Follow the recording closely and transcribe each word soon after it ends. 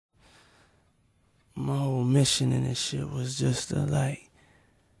my whole mission in this shit was just to, like,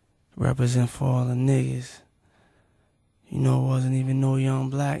 represent for all the niggas. You know, it wasn't even no young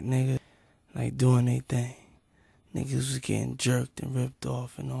black niggas, like, doing their thing. Niggas was getting jerked and ripped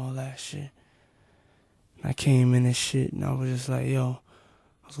off and all that shit. And I came in this shit and I was just like, yo,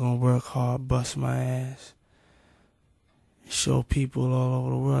 I was gonna work hard, bust my ass, and show people all over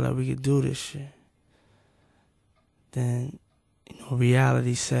the world that we could do this shit. Then, you know,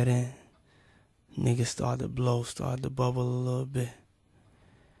 reality set in. Niggas started to blow, started to bubble a little bit.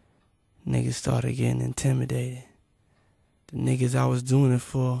 Niggas started getting intimidated. The niggas I was doing it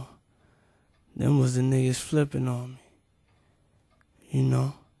for, them was the niggas flipping on me. You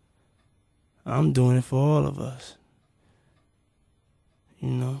know? I'm doing it for all of us. You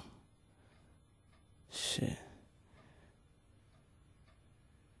know? Shit.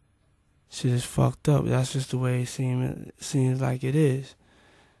 Shit is fucked up. That's just the way it seems like it is.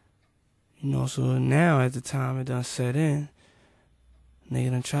 You know, so now at the time it done set in,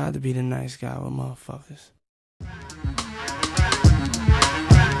 nigga done tried to be the nice guy with motherfuckers.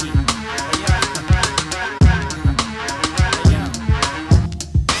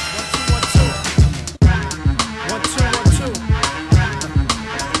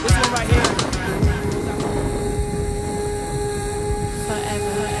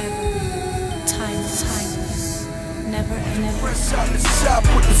 Fresh out the shop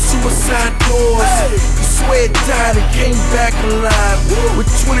with the suicide doors. Hey. You swear it died and came back alive. With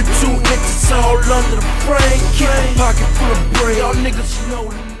 22 inches all under the frame. Keep a pocket full of brain. Y'all niggas know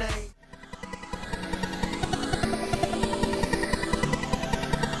the name.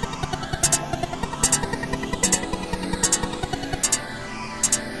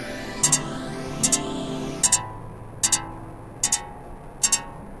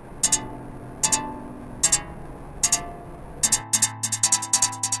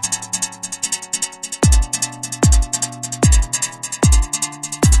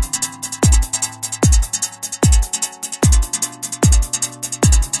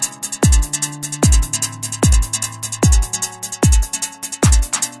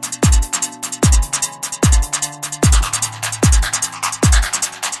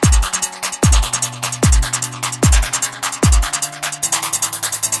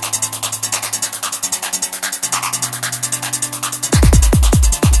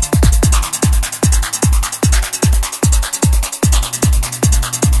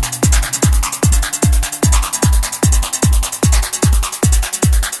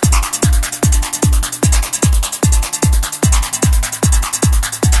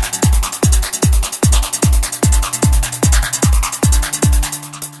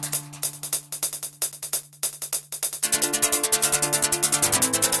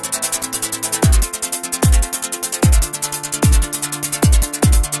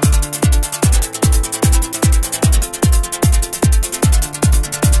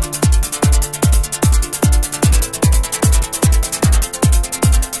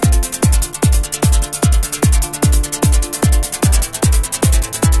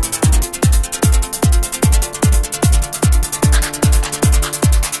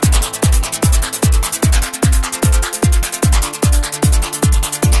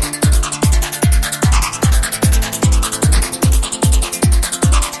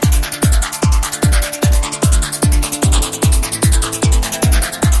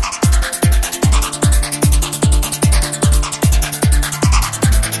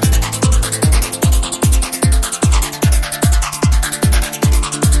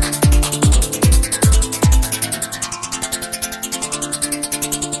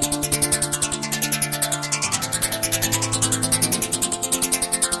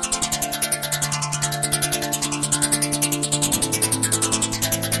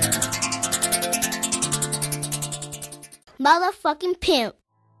 Motherfucking pimp.